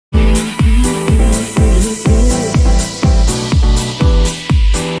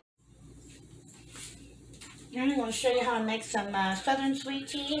to show you how to make some southern sweet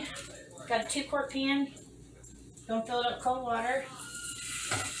tea. Got a 2-quart pan. Don't fill it up with cold water.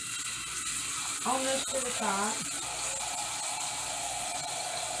 Almost to the top.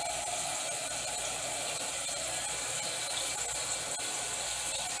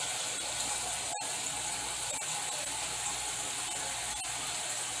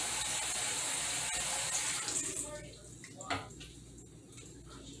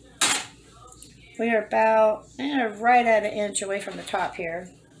 We are about right at an inch away from the top here.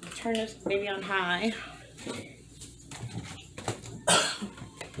 Turn this baby on high.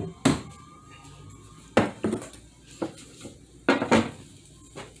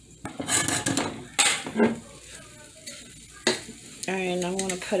 And I'm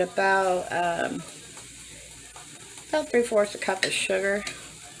going to put about 3/4 a cup of sugar.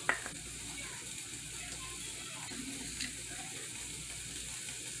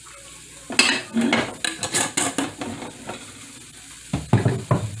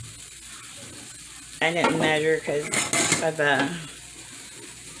 I didn't measure because I've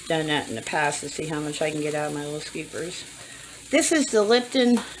done that in the past to see how much I can get out of my little scoopers. This is the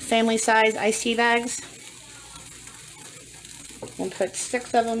Lipton family size iced tea bags. We'll put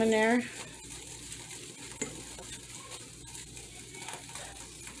 6 of them in there.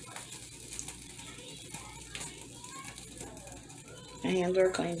 My hands are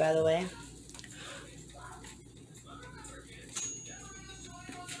clean, by the way.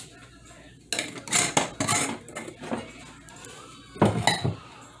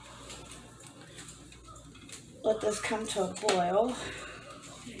 Let this come to a boil.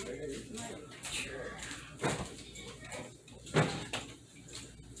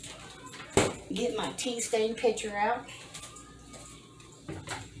 Get my tea stain pitcher out.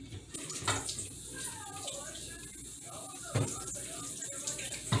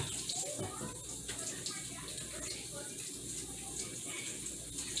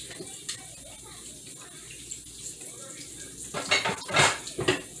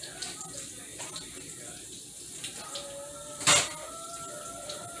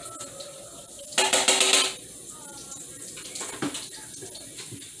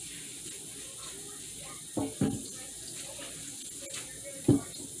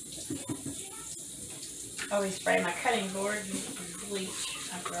 I always spray my cutting board with bleach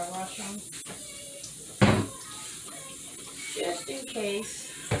after I wash them, just in case.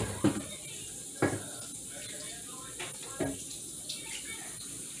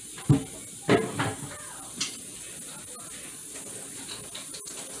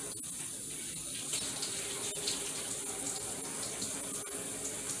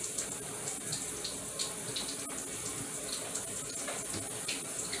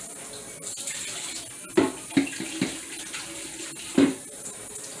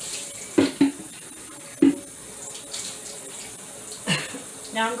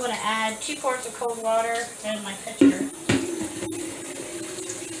 Now I'm going to add 2 quarts of cold water in my pitcher.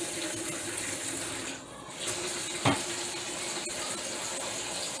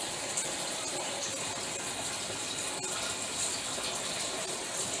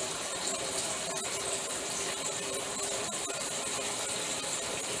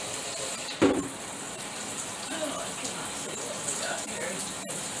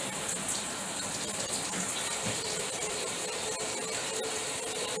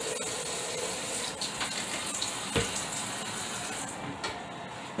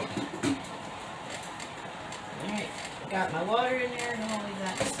 Got my water in there, and I'll leave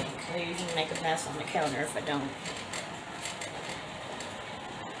that in the sink. I usually make a mess on the counter if I don't.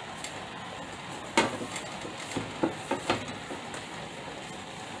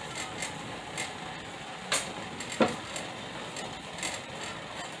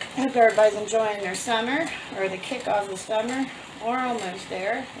 I hope everybody's enjoying their summer, or the kickoff of summer. We're almost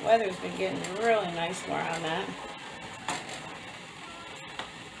there. The weather's been getting really nice where I'm at.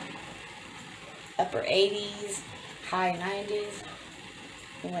 Upper 80s. High 90s.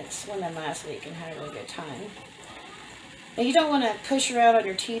 We went swimming last week and had a really good time. Now you don't want to push around on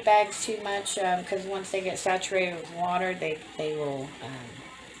your tea bags too much because once they get saturated with water, they will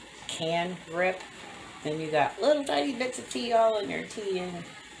can rip. Then you got little tiny bits of tea all in your tea and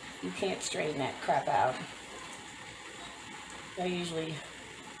you can't strain that crap out. So usually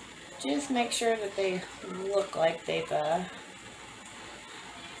just make sure that they look like they've got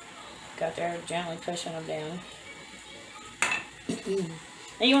there, gently pushing them down.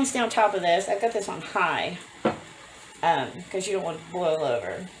 Now you want to stay on top of this. I've got this on high because you don't want it to boil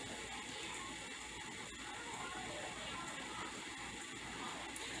over.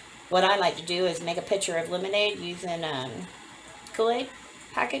 What I like to do is make a pitcher of lemonade using Kool-Aid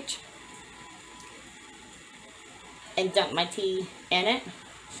package. and dump my tea in it.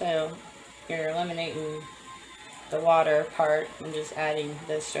 So you're eliminating the water part and just adding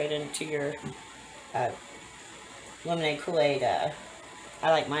this straight into your lemonade Kool-Aid. I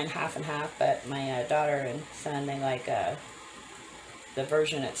like mine half and half, but my daughter and son, they like the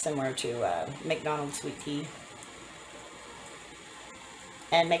version that's similar to McDonald's sweet tea.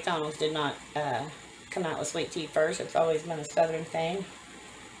 And McDonald's did not come out with sweet tea first. It's always been a Southern thing.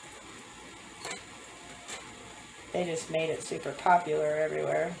 They just made it super popular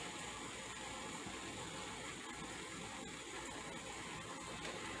everywhere.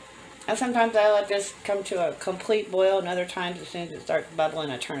 And sometimes I let this come to a complete boil, and other times as soon as it starts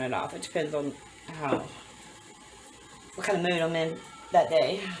bubbling, I turn it off. It depends on what kind of mood I'm in that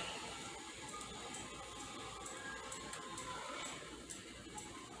day.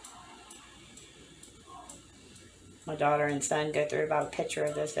 My daughter and son go through about a pitcher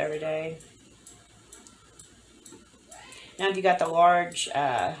of this every day. Now if you got the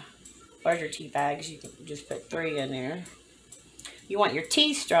larger tea bags, you can just put 3 in there. You want your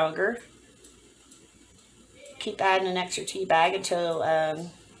tea stronger, keep adding an extra tea bag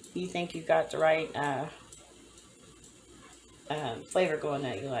until you think you've got the right flavor going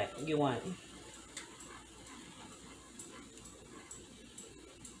that you want.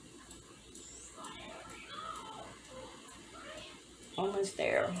 Almost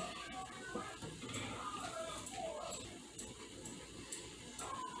there.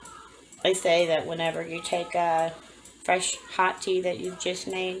 They say that whenever you take fresh hot tea that you've just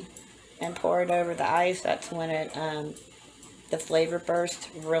made and pour it over the ice, that's when it the flavor burst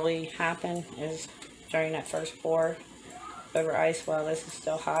really happen, is during that first pour over ice while this is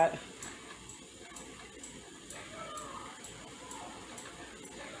still hot.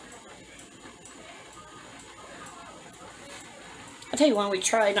 I'll tell you one we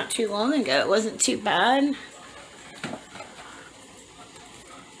tried not too long ago. It wasn't too bad.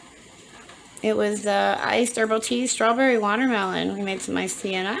 It was iced herbal tea, strawberry watermelon. We made some iced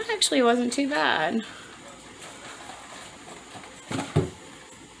tea, and that actually wasn't too bad.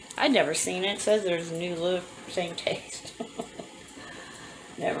 I'd never seen it. It says there's a new look, same taste.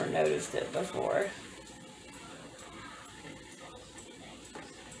 Never noticed it before.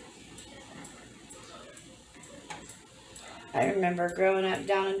 I remember growing up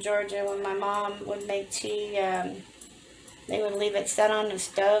down in Georgia when my mom would make tea. They would leave it set on the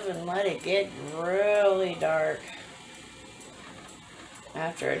stove and let it get really dark.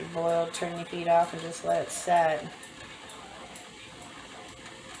 After it boiled, turn the heat off and just let it set.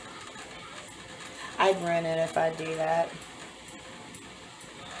 I'd ruin it if I do that.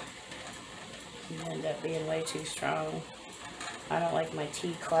 It'd end up being way too strong. I don't like my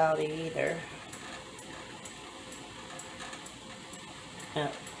tea cloudy either.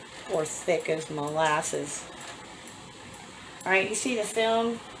 Or thick as molasses. Alright, you see the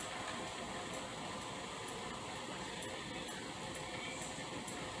film?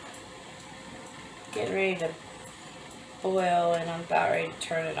 Getting ready to boil, and I'm about ready to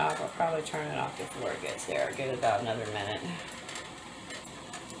turn it off. I'll probably turn it off before it gets there. I'll give it about another minute.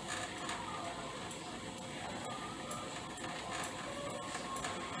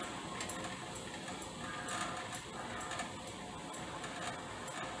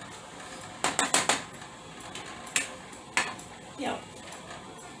 Yep.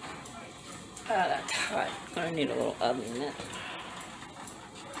 That's hot. I need a little oven mitt.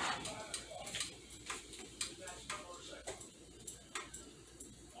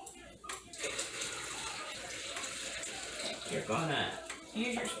 You're gonna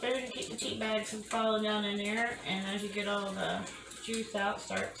use your spoon to keep the tea bags from falling down in there, and as you get all the juice out,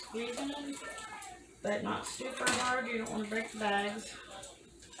 start squeezing them, but not super hard. You don't want to break the bags.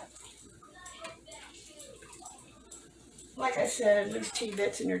 Like I said, loose tea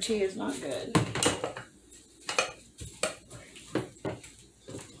bits in your tea is not good.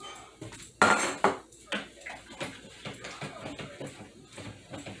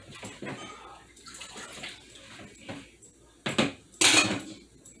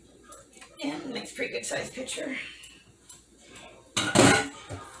 And it makes a pretty good sized pitcher.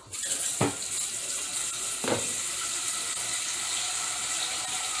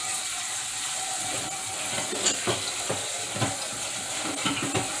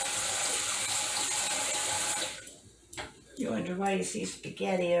 You wonder why you see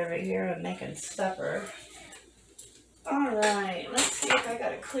spaghetti over here. I'm making supper. Alright, let's see if I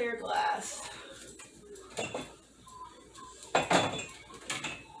got a clear glass.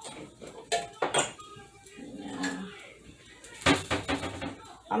 Yeah.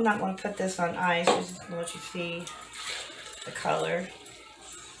 I'm not going to put this on ice. This is going to let you see the color.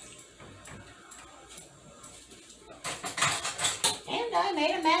 I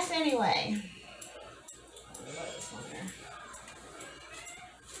made a mess anyway.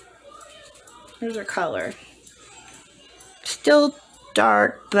 Here's our color. Still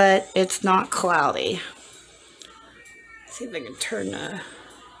dark, but it's not cloudy. Let's see if I can turn the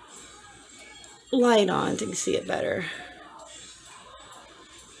light on so you can see it better.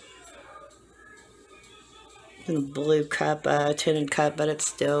 In a blue cup, tinted cup, but it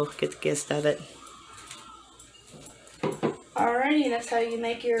still gets the gist of it. Alrighty, that's how you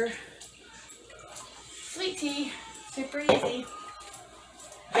make your sweet tea. Super easy.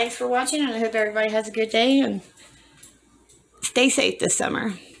 Thanks for watching, and I hope everybody has a good day and stay safe this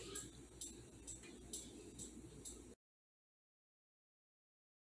summer.